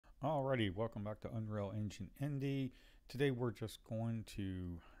Alrighty, welcome back to Unreal Engine Indie. Today we're just going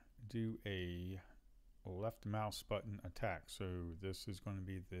to do a left mouse button attack. So this is going to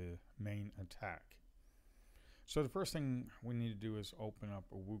be the main attack. So the first thing we need to do is open up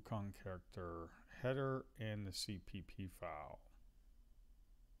a Wukong character header and the CPP file.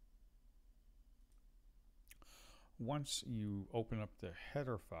 Once you open up the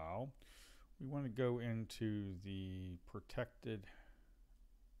header file, we want to go into the protected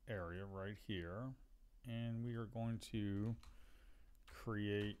area right here, and we are going to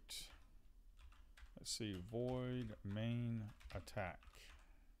create, let's see, void main attack,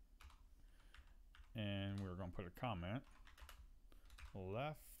 and we're going to put a comment: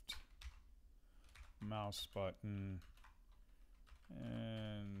 left mouse button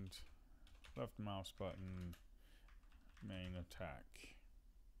and left mouse button main attack.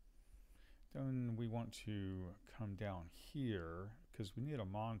 Then we want to come down here because we need a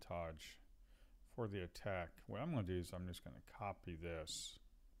montage for the attack. What I'm going to do is I'm just going to copy this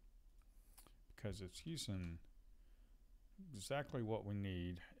because it's using exactly what we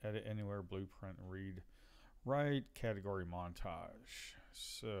need. Edit anywhere, blueprint, read, write, category montage.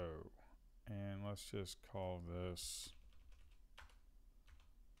 So, and let's just call this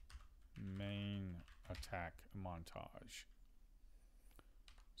main attack montage.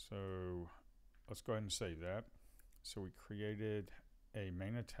 So let's go ahead and save that. So we created a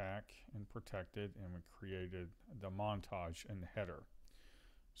main attack and protected, and we created the montage in the header.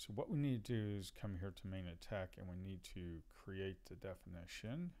 So what we need to do is come here to main attack, and we need to create the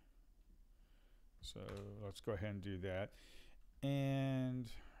definition. So let's go ahead and do that. And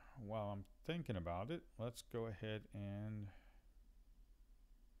while I'm thinking about it, let's go ahead and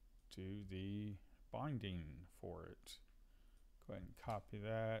do the binding for it. Go ahead and copy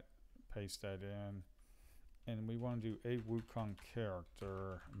that, paste that in, and we want to do a Wukong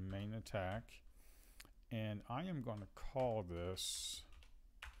character main attack, and I am going to call this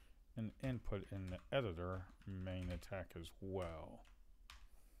an input in the editor main attack as well.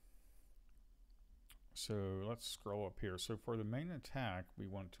 So let's scroll up here. So for the main attack, we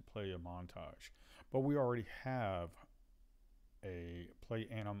want to play a montage, but we already have a play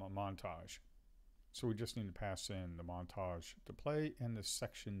anim montage. So we just need to pass in the montage to play and the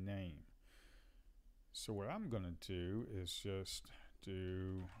section name. So what I'm going to do is just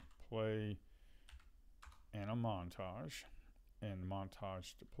do play and a montage, and the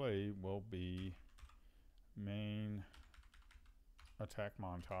montage to play will be main attack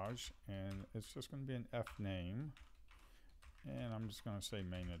montage, and it's just going to be an F name, and I'm just going to say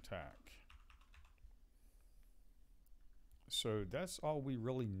main attack. So that's all we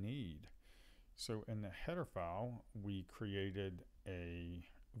really need. So in the header file, we created a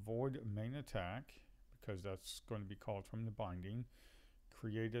void main attack because that's going to be called from the binding.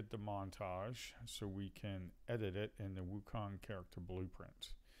 Created the montage so we can edit it in the Wukong character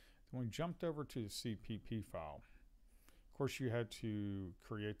blueprint. Then we jumped over to the CPP file. Of course, you had to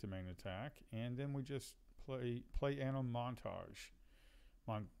create the main attack, and then we just play anim montage.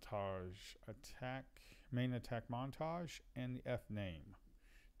 Montage attack, main attack montage, and the F name.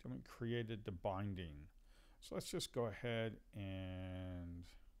 Then we created the binding. So let's just go ahead, and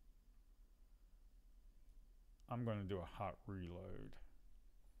I'm going to do a hot reload.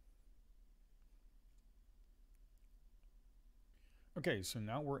 Okay, so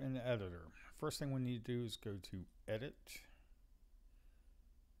now we're in the editor. First thing we need to do is go to Edit,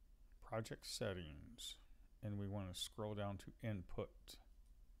 Project Settings, and we want to scroll down to Input.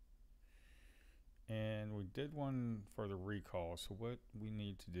 And we did one for the recall, so what we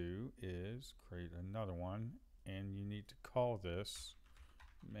need to do is create another one, and you need to call this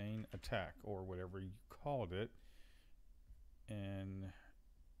main attack or whatever you called it in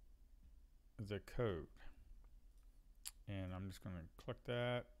the code. And I'm just going to click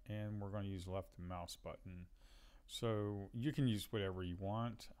that, and we're going to use left mouse button. So you can use whatever you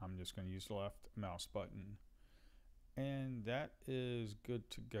want. I'm just going to use the left mouse button. And that is good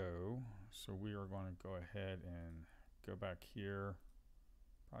to go. So we are going to go ahead and go back here.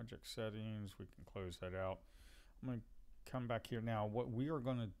 Project settings, we can close that out. I'm going to come back here now. What we are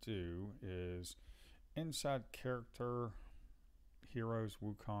going to do is inside character, heroes,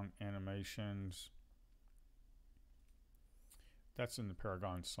 Wukong animations. That's in the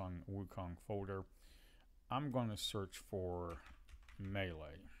Paragon Sun Wukong folder. I'm going to search for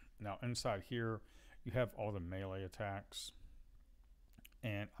melee. Now inside here, you have all the melee attacks,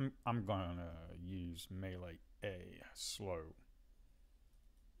 and I'm going to use melee A, slow.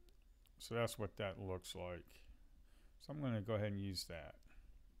 So that's what that looks like. So I'm going to go ahead and use that.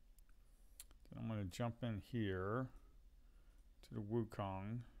 Then I'm going to jump in here to the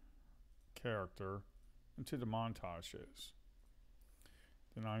Wukong character into the montages.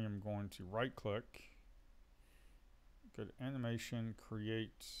 Then I am going to right click, go to animation,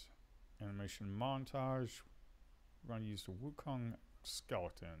 create animation montage. We're going to use the Wukong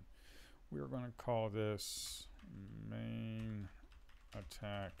skeleton. We are going to call this main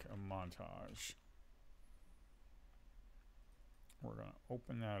attack montage. We're going to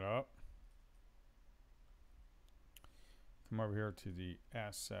open that up. Come over here to the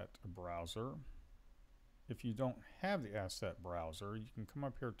asset browser. If you don't have the asset browser, you can come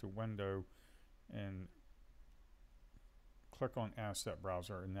up here to window and click on asset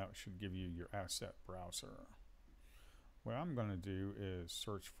browser, and that should give you your asset browser. What I'm going to do is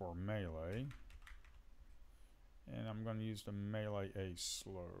search for melee, and I'm going to use the melee A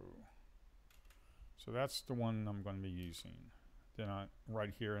slow. So that's the one I'm going to be using. Then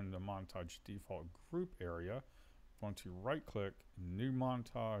right here in the montage default group area, I'm going to right click new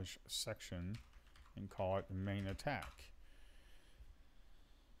montage section and call it main attack.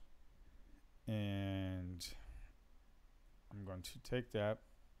 And I'm going to take that,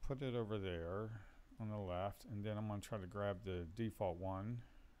 put it over there on the left, and then I'm going to try to grab the default one,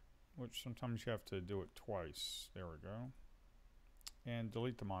 which sometimes you have to do it twice. There we go. And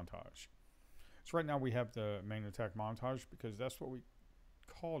delete the montage. So right now we have the main attack montage because that's what we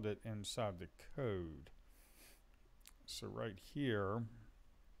called it inside the code. So right here,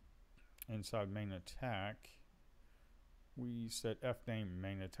 inside main attack, we set fname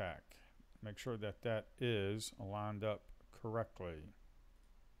main attack. Make sure that that is lined up correctly.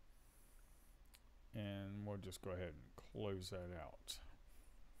 And we'll just go ahead and close that out.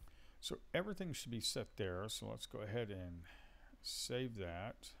 So everything should be set there. So let's go ahead and save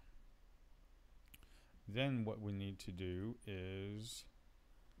that. Then what we need to do is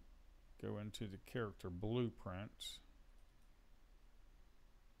go into the character blueprint,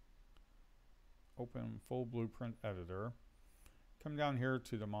 open full blueprint editor, come down here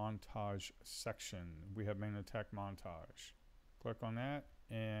to the montage section. We have main attack montage. Click on that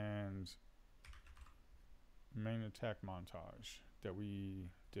and main attack montage that we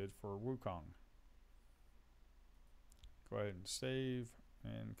did for Wukong. Go ahead and save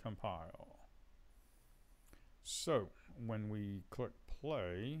and compile. So when we click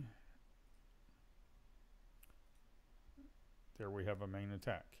play, there we have a main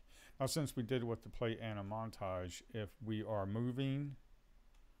attack. Now since we did with the play and a montage, if we are moving,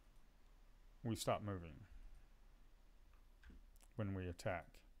 we stop moving when we attack,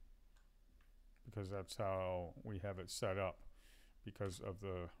 because that's how we have it set up because of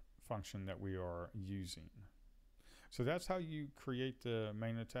the function that we are using. So that's how you create the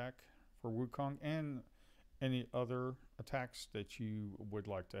main attack for Wukong and any other attacks that you would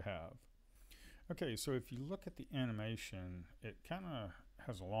like to have. Okay, so if you look at the animation, it kind of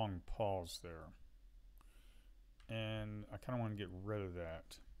has a long pause there. And I kind of want to get rid of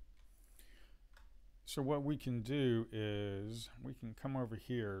that. So what we can do is we can come over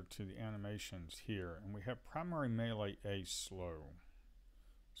here to the animations here, and we have primary melee A slow.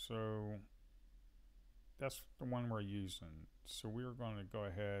 So that's the one we're using. So we're going to go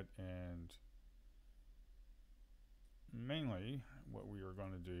ahead and mainly what we are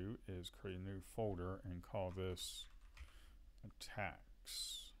going to do is create a new folder and call this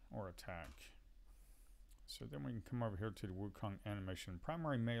attacks or attack. So then we can come over here to the Wukong animation,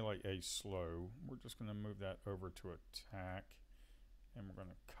 primary melee A slow. We're just going to move that over to attack, and we're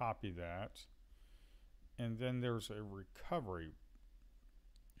going to copy that. And then there's a recovery.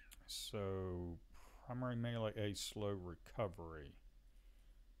 So primary melee A slow recovery.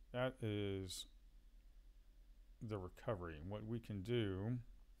 That is the recovery. And what we can do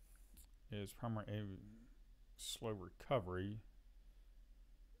is primary A slow recovery,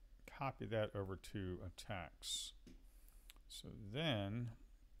 copy that over to attacks. So then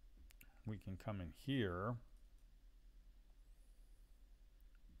we can come in here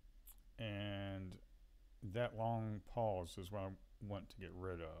and that long pause is what I want to get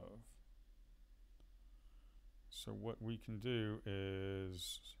rid of. So what we can do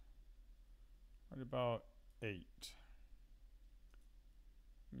is right about 8.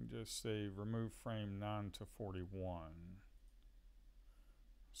 You can just say remove frame 9 to 41.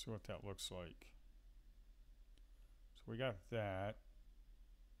 See what that looks like. So we got that.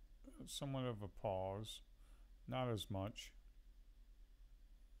 Somewhat of a pause, not as much.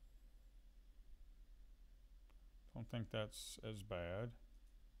 Don't think that's as bad.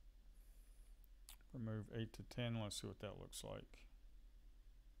 Remove 8 to 10. Let's see what that looks like.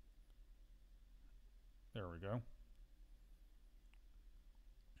 There we go.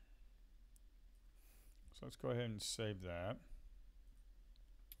 So let's go ahead and save that.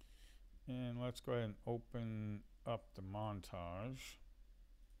 And let's go ahead and open up the montage.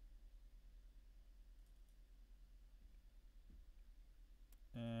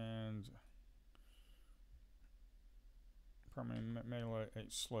 And primary melee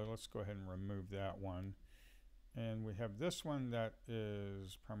 8 slow. Let's go ahead and remove that one. And we have this one that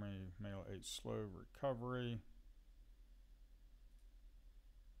is primary melee 8 slow recovery.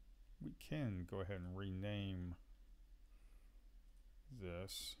 We can go ahead and rename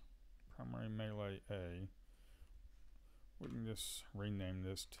this primary melee A. We can just rename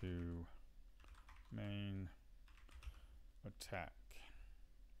this to main attack.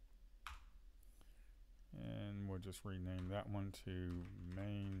 And we'll just rename that one to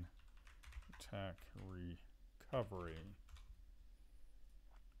main attack recovery.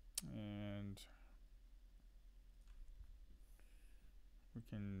 And we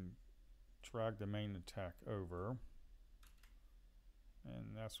can drag the main attack over.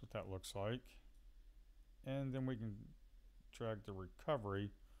 And that's what that looks like. And then we can drag the recovery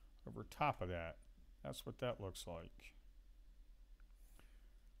over top of that. That's what that looks like.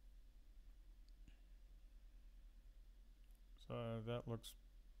 So that looks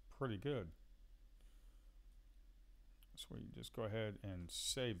pretty good. So we just go ahead and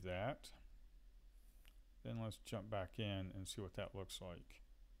save that. Then let's jump back in and see what that looks like.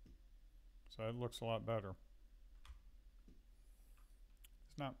 So it looks a lot better.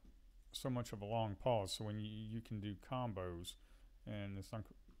 It's not so much of a long pause, so when you can do combos and it's not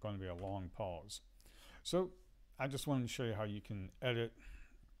going to be a long pause. So I just wanted to show you how you can edit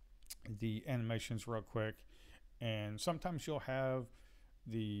the animations real quick. And sometimes you'll have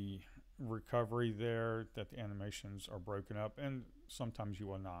the recovery there that the animations are broken up, and sometimes you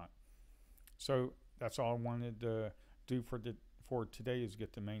will not. So that's all I wanted to do for today, is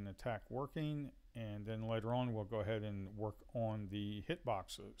get the main attack working, and then later on we'll go ahead and work on the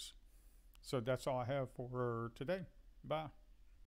hitboxes. So that's all I have for today. Bye.